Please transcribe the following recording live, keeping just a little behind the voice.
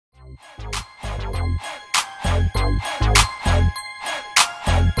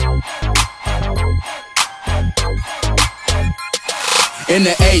in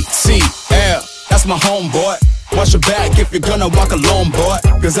the ATL. That's my homeboy. Watch your back if you're gonna walk alone, boy.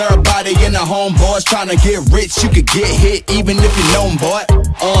 Cause everybody in the homeboys tryna get rich. You could get hit even if you know 'em, boy.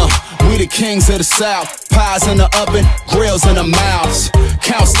 We the kings of the South. Pies in the oven, grills in the mouths.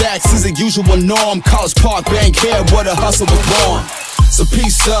 Count stacks is a usual norm. College Park, bank here where the hustle was born. So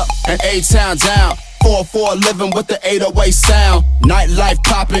peace up and A-Town down. 4-4 living with the 808 sound. Nightlife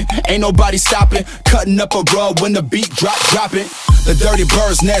popping, ain't nobody stopping. Cutting up a rug when the beat dropping. The dirty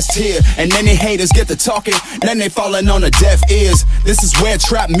birds nest here, and then the haters get to talking. Then they falling on the deaf ears. This is where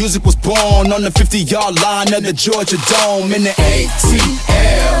trap music was born, on the 50-yard line of the Georgia Dome in the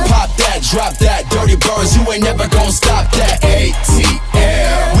ATL. Pop that, drop that, dirty birds, you ain't never gonna stop that.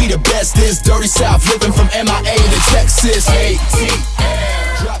 ATL. We the best, this dirty South, living from MIA to Texas.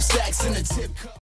 ATL. Drop stacks in the tip cup.